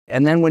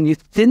And then when you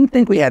didn't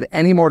think we had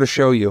any more to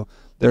show you,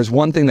 there's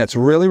one thing that's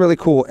really, really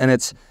cool, and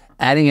it's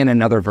adding in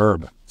another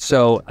verb.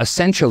 So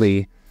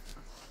essentially,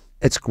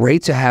 it's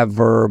great to have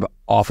verb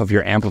off of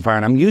your amplifier,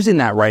 and I'm using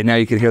that right now.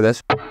 You can hear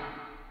this,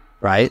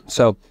 right?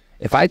 So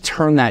if I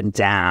turn that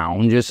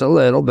down just a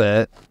little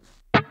bit,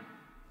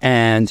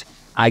 and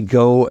I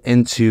go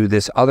into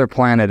this other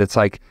planet, it's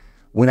like,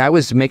 when I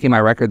was making my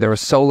record, there were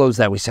solos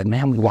that we said,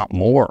 man, we want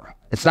more.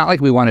 It's not like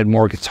we wanted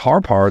more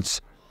guitar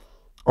parts,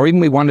 or even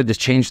we wanted to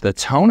change the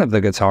tone of the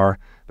guitar,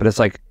 but it's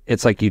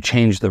like you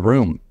change the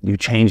room, you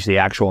change the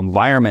actual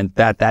environment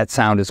that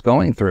sound is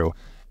going through.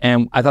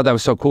 And I thought that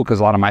was so cool because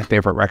a lot of my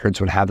favorite records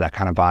would have that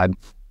kind of vibe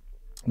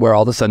where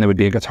all of a sudden there would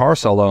be a guitar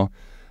solo,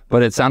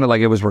 but it sounded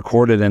like it was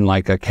recorded in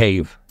like a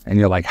cave. And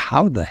you're like,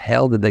 how the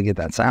hell did they get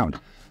that sound?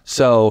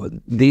 So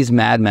these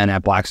madmen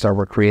at Blackstar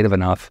were creative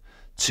enough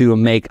to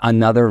make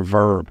another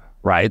verb,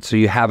 right? So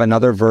you have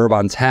another verb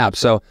on tap.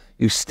 So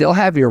you still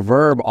have your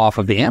verb off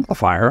of the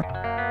amplifier.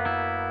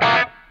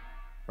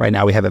 Right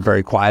now we have it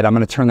very quiet. I'm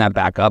going to turn that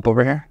back up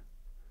over here.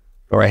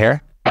 Go right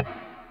here.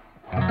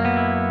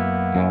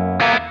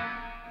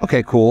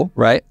 Okay, cool,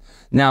 right?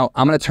 Now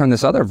I'm going to turn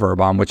this other verb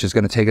on, which is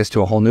going to take us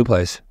to a whole new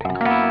place.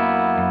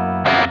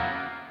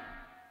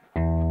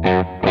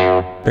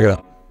 Pick it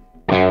up.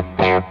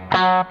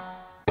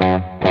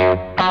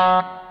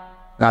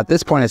 Now at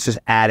this point, it's just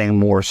adding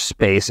more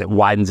space. It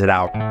widens it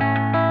out.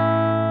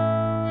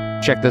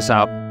 Check this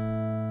out.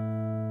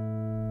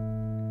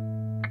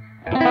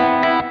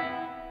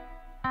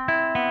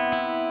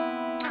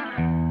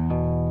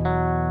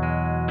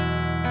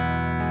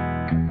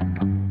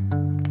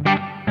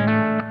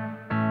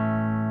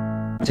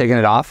 Taking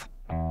it off.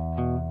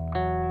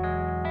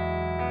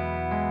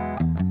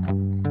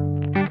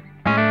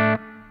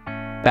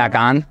 Back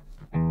on.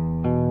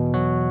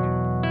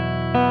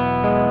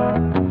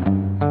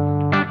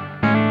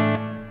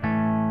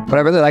 What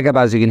I really like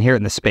about it is you can hear it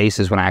in the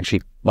spaces when I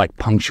actually like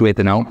punctuate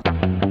the note.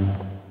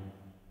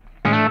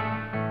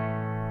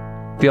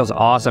 Feels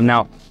awesome.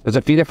 Now, there's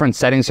a few different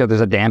settings here.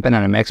 There's a dampen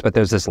and a mix, but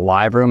there's this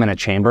live room and a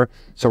chamber.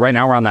 So right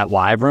now we're on that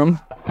live room.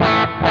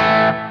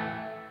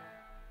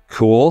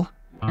 Cool.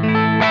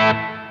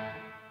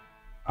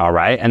 All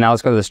right, and now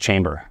let's go to this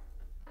chamber.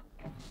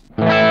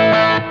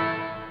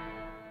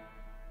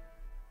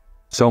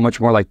 So much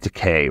more like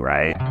decay,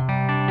 right?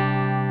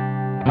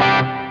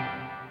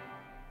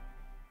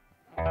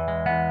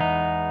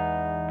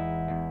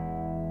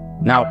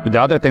 Now,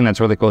 the other thing that's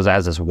really cool is it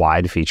has this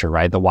wide feature,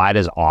 right? The wide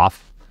is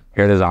off.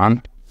 Here it is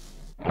on.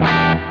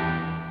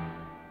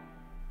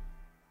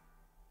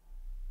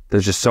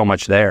 There's just so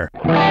much there.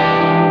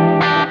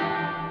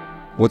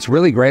 What's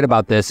really great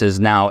about this is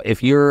now,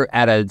 if you're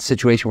at a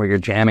situation where you're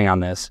jamming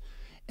on this,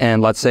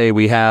 and let's say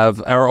we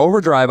have our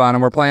overdrive on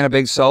and we're playing a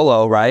big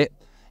solo, right?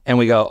 And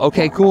we go,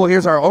 okay, cool,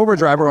 here's our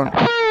overdrive. We're going,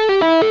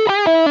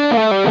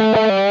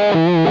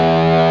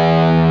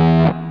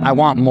 I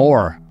want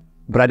more,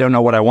 but I don't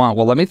know what I want.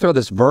 Well, let me throw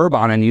this verb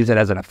on and use it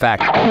as an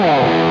effect.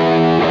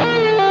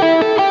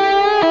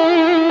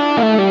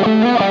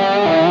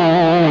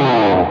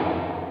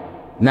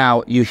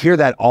 Now, you hear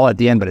that all at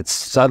the end, but it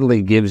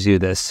subtly gives you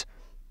this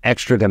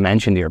extra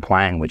dimension to your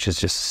playing, which is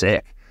just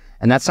sick.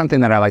 And that's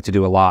something that I like to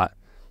do a lot.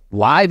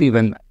 Live,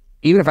 even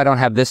if I don't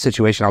have this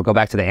situation, I'll go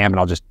back to the amp and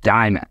I'll just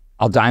dime it.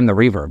 I'll dime the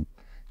reverb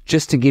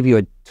just to give you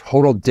a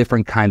total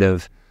different kind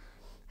of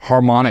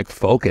harmonic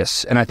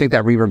focus. And I think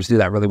that reverbs do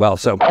that really well.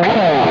 So.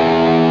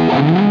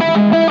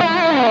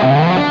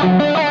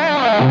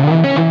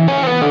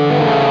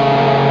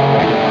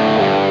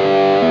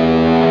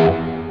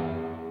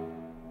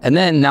 And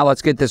then now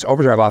let's get this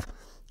overdrive off.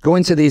 Go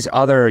into these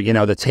other, you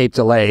know, the tape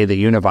delay,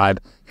 the univibe.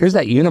 Here's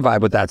that univibe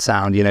with that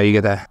sound, you know, you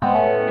get that.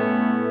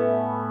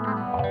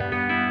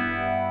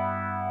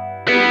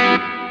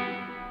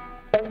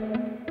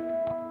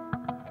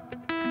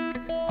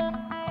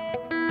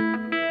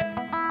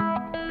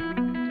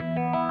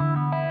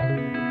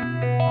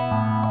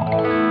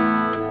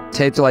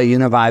 Tape delay,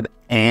 univibe,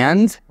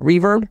 and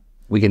reverb.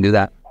 We can do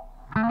that.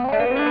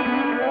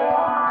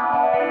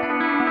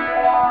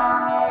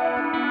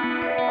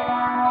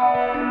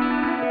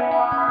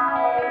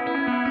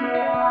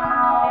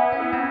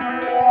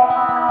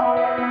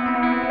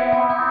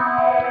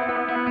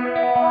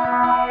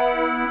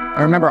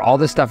 I remember all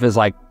this stuff is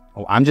like,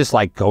 I'm just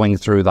like going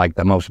through like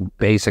the most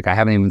basic. I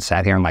haven't even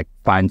sat here and like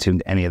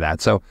fine-tuned any of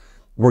that. So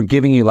we're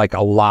giving you like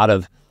a lot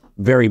of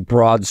very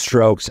broad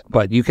strokes,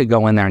 but you could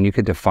go in there and you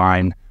could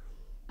define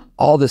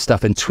all this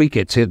stuff and tweak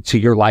it to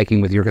your liking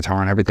with your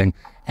guitar and everything.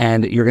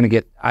 And you're going to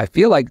get, I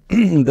feel like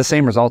the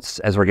same results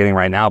as we're getting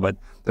right now, but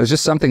there's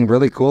just something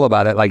really cool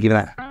about it. Like even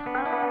that.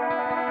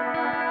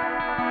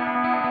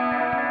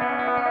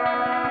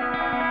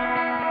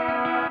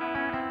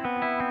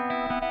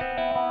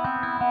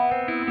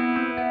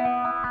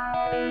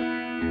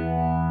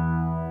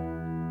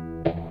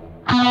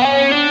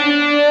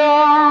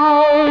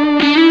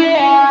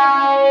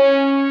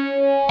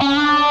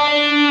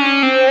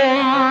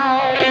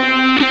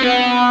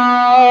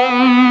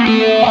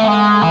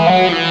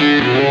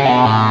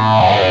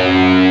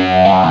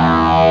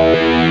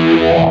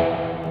 Yeah.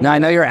 Now, I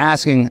know you're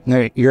asking,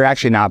 no, you're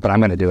actually not, but I'm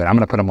going to do it. I'm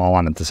going to put them all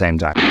on at the same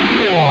time.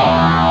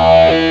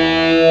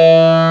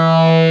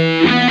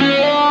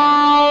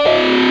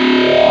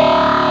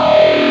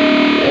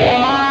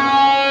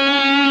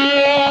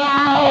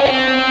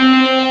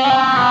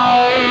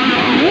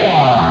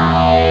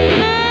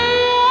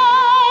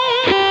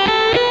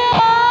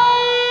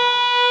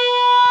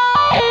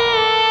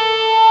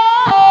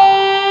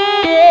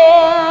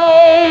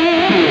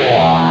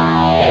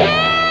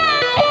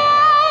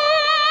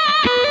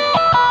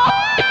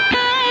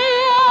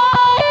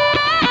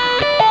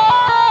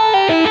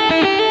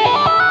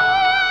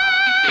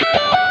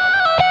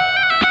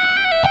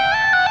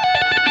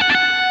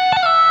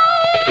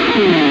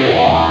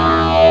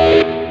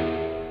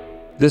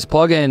 This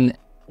plugin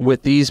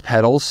with these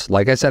pedals,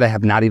 like I said, I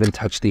have not even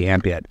touched the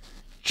amp yet.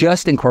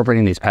 Just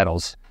incorporating these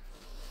pedals,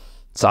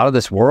 it's out of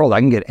this world. I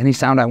can get any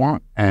sound I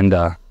want, and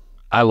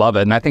I love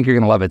it. And I think you're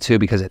gonna love it too,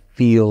 because it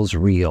feels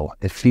real.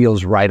 It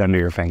feels right under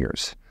your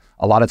fingers.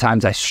 A lot of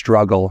times I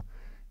struggle,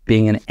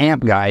 being an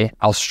amp guy,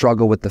 I'll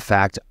struggle with the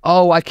fact,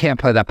 oh, I can't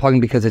play that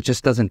plugin because it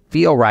just doesn't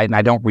feel right, and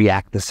I don't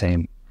react the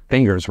same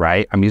fingers,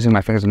 right? I'm using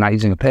my fingers, I'm not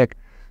using a pick.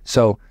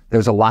 So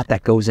there's a lot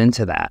that goes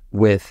into that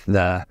with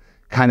the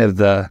kind of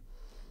the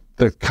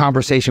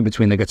conversation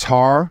between the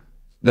guitar,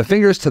 the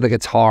fingers to the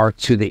guitar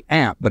to the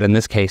amp, but in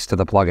this case to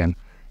the plugin,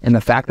 and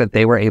the fact that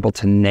they were able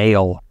to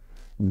nail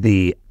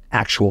the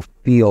actual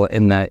feel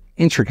and the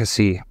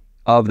intricacy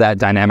of that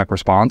dynamic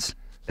response,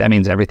 that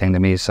means everything to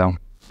me. So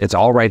it's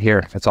all right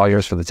here. It's all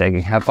yours for the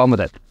taking. Have fun with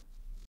it.